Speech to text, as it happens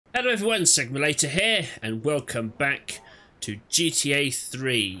Hello everyone, Segmulator here, and welcome back to GTA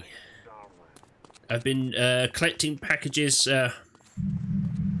 3. I've been collecting packages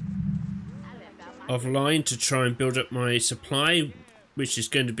offline to try and build up my supply, which is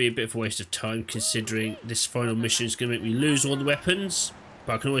going to be a bit of a waste of time considering this final mission is going to make me lose all the weapons,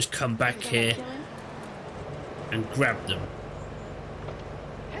 but I can always come back here and grab them.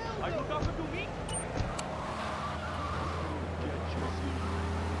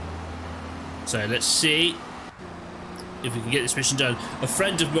 So let's see if we can get this mission done. A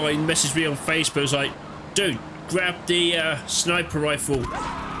friend of mine messaged me on Facebook, was like, dude, grab the sniper rifle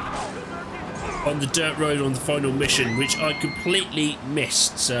on the dirt road on the final mission, which I completely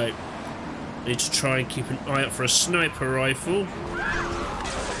missed. So I need to try and keep an eye out for a sniper rifle.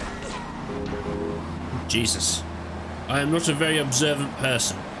 Jesus, I am not a very observant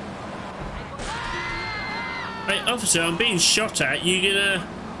person. Hey officer, I'm being shot at. You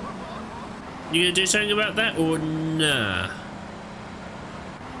gonna do something about that or nah?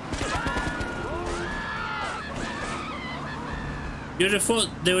 You'd have thought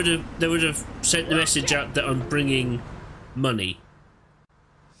they would have sent the message out that I'm bringing money.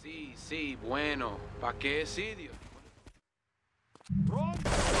 Sí, sí, bueno. ¿Pa qué sitio?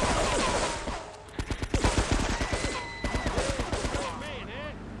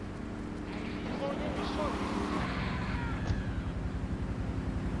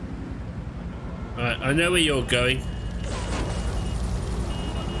 Alright, I know where you're going.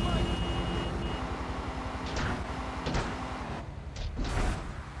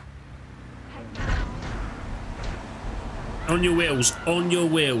 On your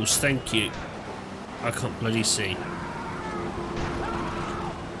wheels, thank you. I can't bloody see.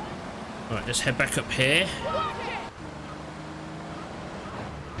 Alright, let's head back up here.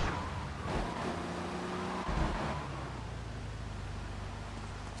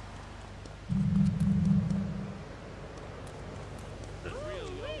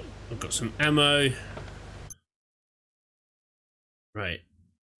 I've got some ammo. Right.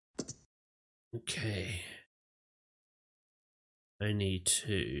 Okay. I need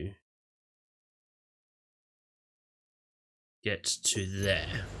to get to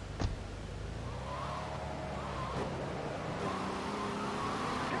there.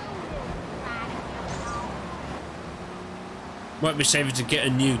 Might be safer to get a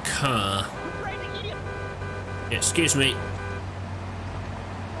new car. Yeah, excuse me.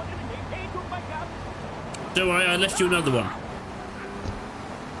 Don't worry, I left you another one.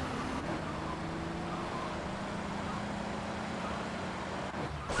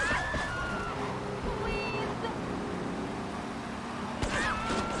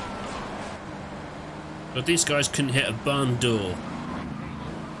 But these guys couldn't hit a barn door.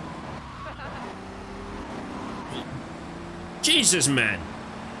 Jesus, man!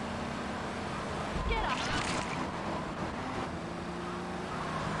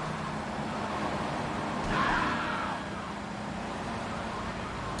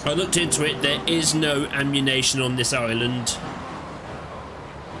 I looked into it, there is no ammunition on this island.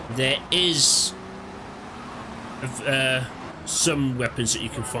 There is some weapons that you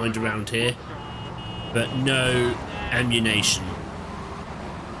can find around here, but no ammunition.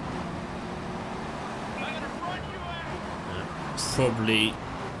 Probably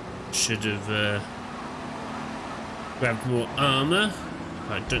should have grabbed more armor.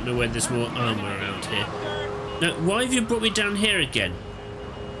 I don't know where there's more armor around here. Now, why have you brought me down here again?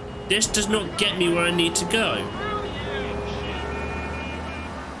 This does not get me where I need to go.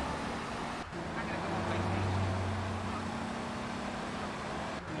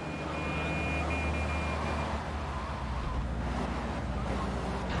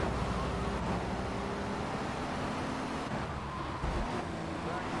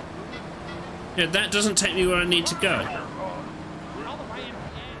 Yeah, that doesn't take me where I need to go.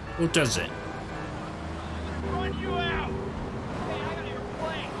 Or does it?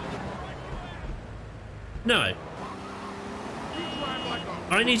 No.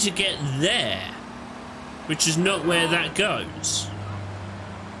 I need to get there, which is not where that goes.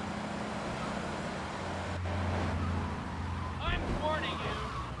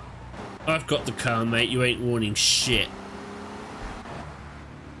 I've got the car, mate. You ain't warning shit.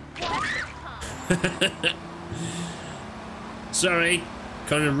 Sorry,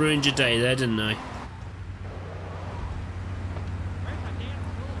 kind of ruined your day there, didn't I?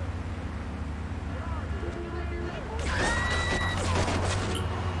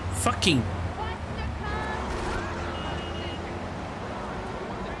 Fucking...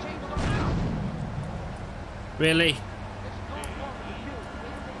 Really?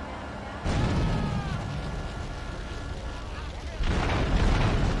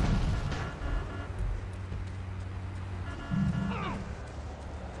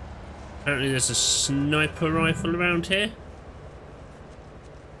 Apparently there's a sniper rifle around here.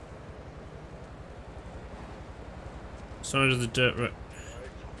 Side of the dirt road.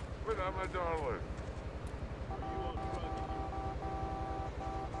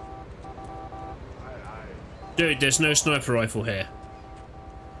 Dude, there's no sniper rifle here.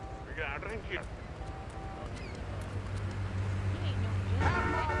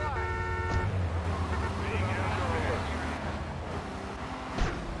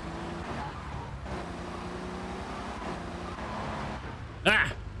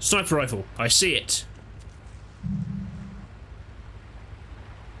 Ah! Sniper rifle. I see it.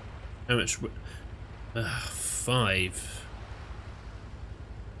 How much? 5.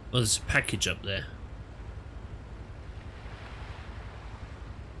 Oh, there's a package up there.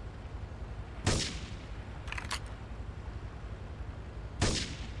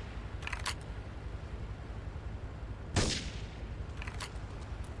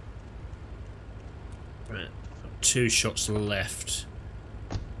 Right, 2 shots left.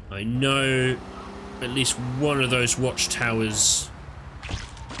 I know at least one of those watchtowers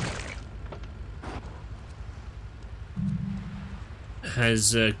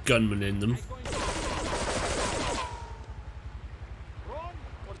has a gunman in them.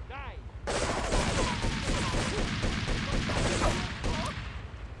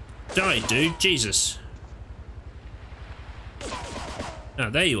 Die, dude. Jesus. Ah,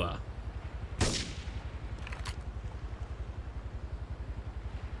 there you are.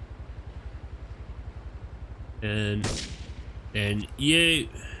 And then you.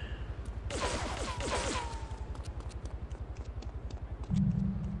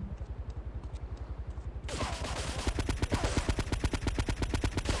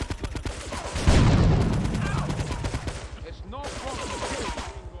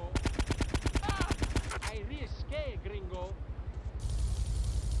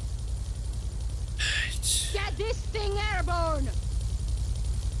 Get this thing airborne!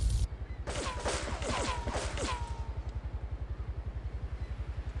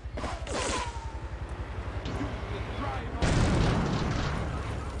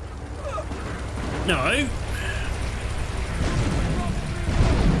 No. Oh,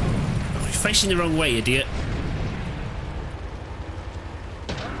 you're facing the wrong way, idiot.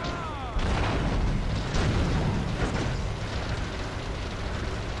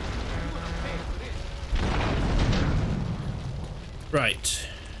 Right.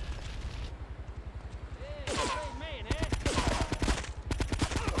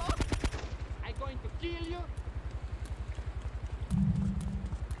 I'm going to kill you.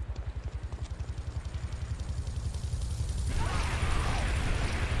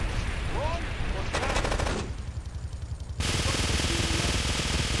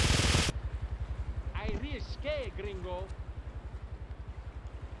 I risque, gringo.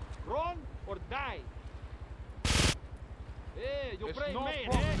 Run or die. Hey, you brave man,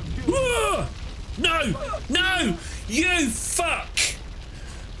 eh? Whoa! No! No! You fuck!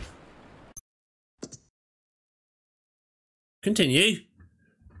 Continue.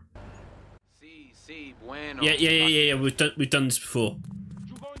 Sí, sí, bueno. Yeah. We've done this before.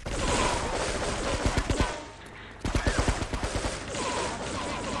 You going to...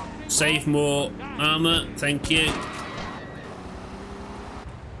 Save more armor, thank you.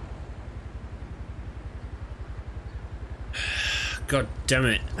 God damn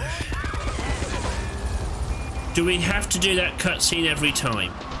it. Do we have to do that cutscene every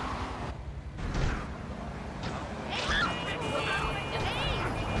time?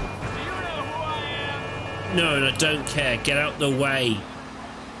 No, I don't care. Get out the way.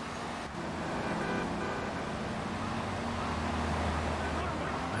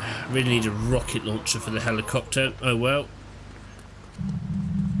 Really need a rocket launcher for the helicopter. Oh well.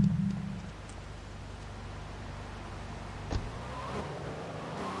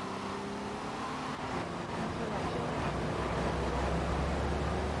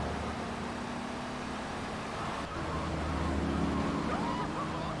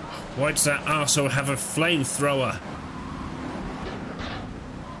 Why does that arsehole have a flamethrower?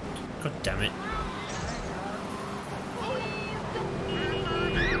 God damn it.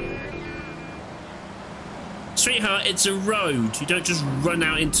 Sweetheart, it's a road. You don't just run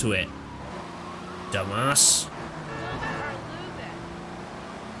out into it. Dumbass.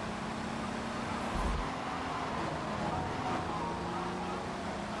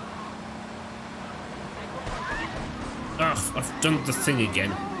 Ugh, I've done the thing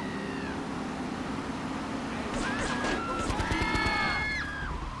again.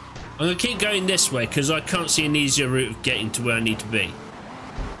 I'm going to keep going this way because I can't see an easier route of getting to where I need to be.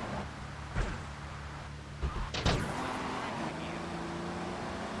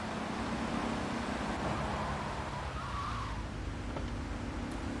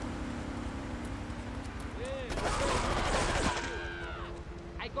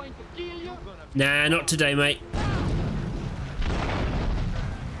 going to kill you. Nah, not today, mate.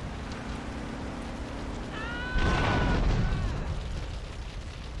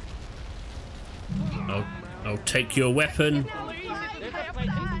 I'll take your weapon.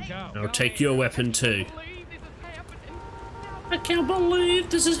 I'll take your weapon too. I can't believe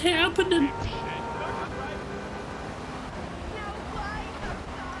this is happening.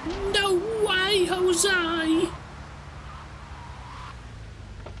 No way, Jose.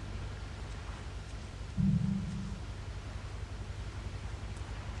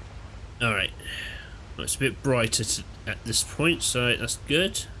 All right. Well, it's a bit brighter at this point, so that's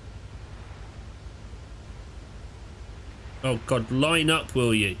good. Oh God, line up,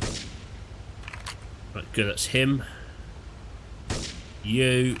 will you? Right, good, that's him.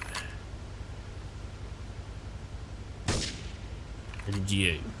 You. And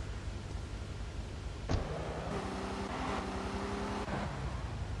you.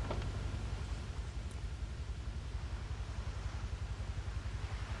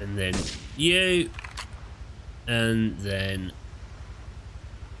 And then you. And then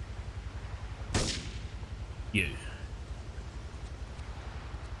you.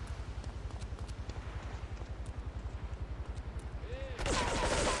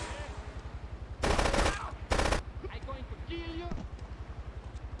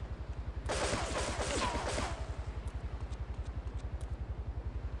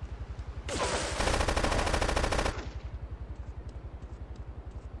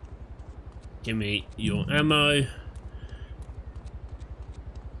 Give me your ammo.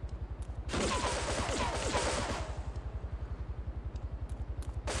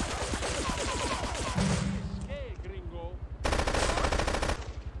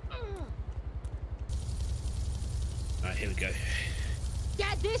 Alright, here we go.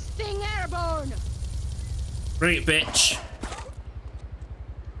 Get this thing airborne! Bring it, bitch.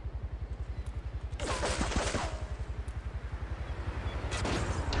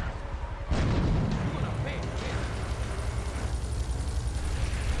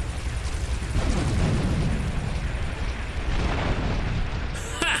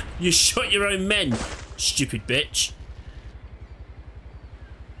 You shot your own men, stupid bitch.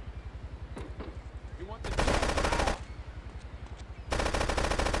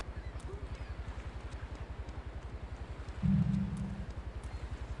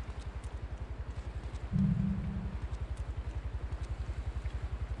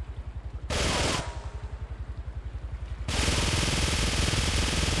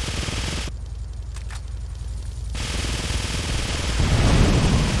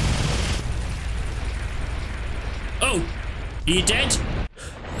 Oh, are you dead?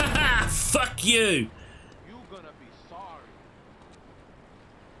 Haha, fuck you. You gonna be sorry.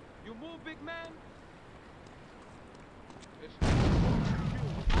 You move, big man.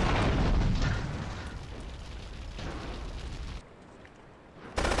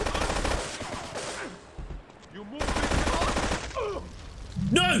 You move, big man.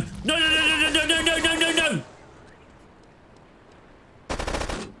 No! No, no, no, no, no, no, no, no, no, no!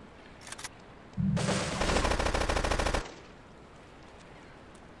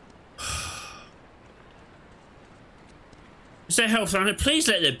 Is there health on it? Please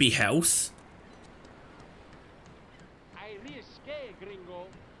let there be health. I risque, gringo.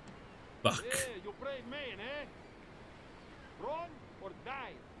 Fuck. Yeah, you brave man, eh? Run or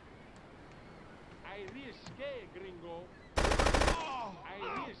die. I risque, gringo.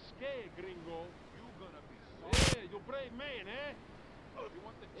 I risque, gringo. You gonna be sorry. Yeah, you brave man, eh? You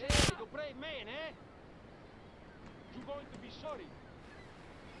want the chance? Yeah, you brave man, eh? You going to be sorry.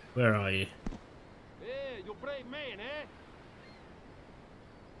 Where are you? Yeah, you brave man, eh?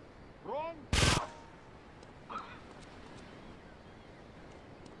 Run.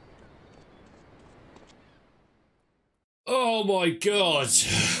 Oh my god.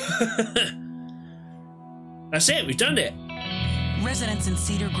 That's it, we've done it. Residents in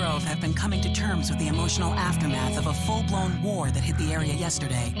Cedar Grove have been coming to terms with the emotional aftermath of a full-blown war that hit the area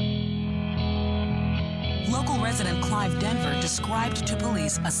yesterday. Local resident Clive Denver described to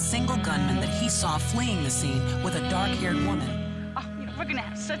police a single gunman that he saw fleeing the scene with a dark-haired woman. Oh, we're gonna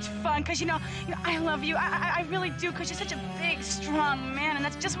have such fun, cause you know, I love you. I really do, cause you're such a big, strong man, and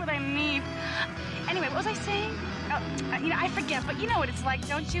that's just what I need. Anyway, what was I saying? I forget, but you know what it's like,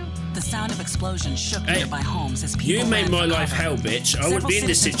 don't you? The sound of explosions shook nearby homes as people You made ran my for life cover. hell, bitch. I Several wouldn't be in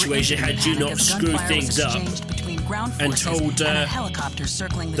this citizens were situation injured in had you panic not as screwed gunfire was things up exchanged between ground and forces told and a helicopter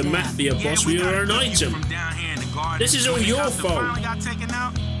circling the dam. mafia boss we were an item. This is all your fault. Got taken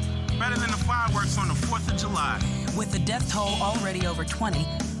out. Better than the fireworks on the 4th of July. With the death toll already over 20,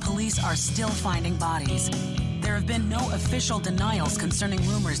 police are still finding bodies. There There have been no official denials concerning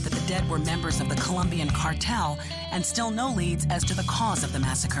rumors that the dead were members of the Colombian cartel, and still no leads as to the cause of the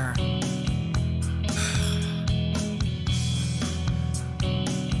massacre.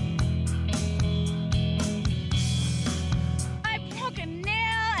 I broke a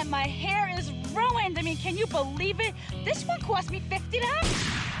nail and my hair is ruined. I mean, can you believe it? This one cost me $50.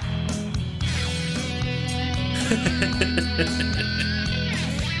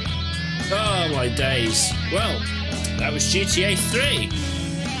 Oh my days. Well, that was GTA 3.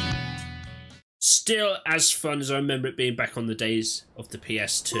 Still as fun as I remember it being back on the days of the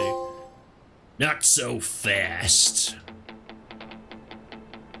PS2. Not so fast.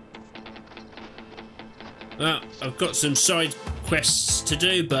 Well, I've got some side quests to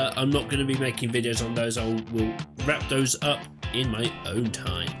do, but I'm not going to be making videos on those. I will wrap those up in my own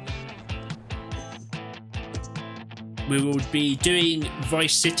time. We will be doing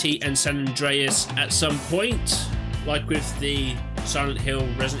Vice City and San Andreas at some point. Like with the Silent Hill,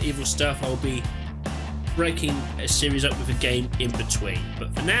 Resident Evil stuff, I'll be breaking a series up with a game in between.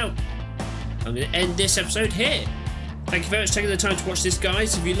 But for now, I'm going to end this episode here. Thank you very much for taking the time to watch this,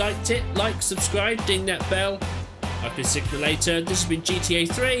 guys. If you liked it, like, subscribe, ding that bell. I've been Sigma later. This has been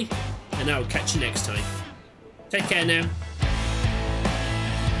GTA 3, and I will catch you next time. Take care now.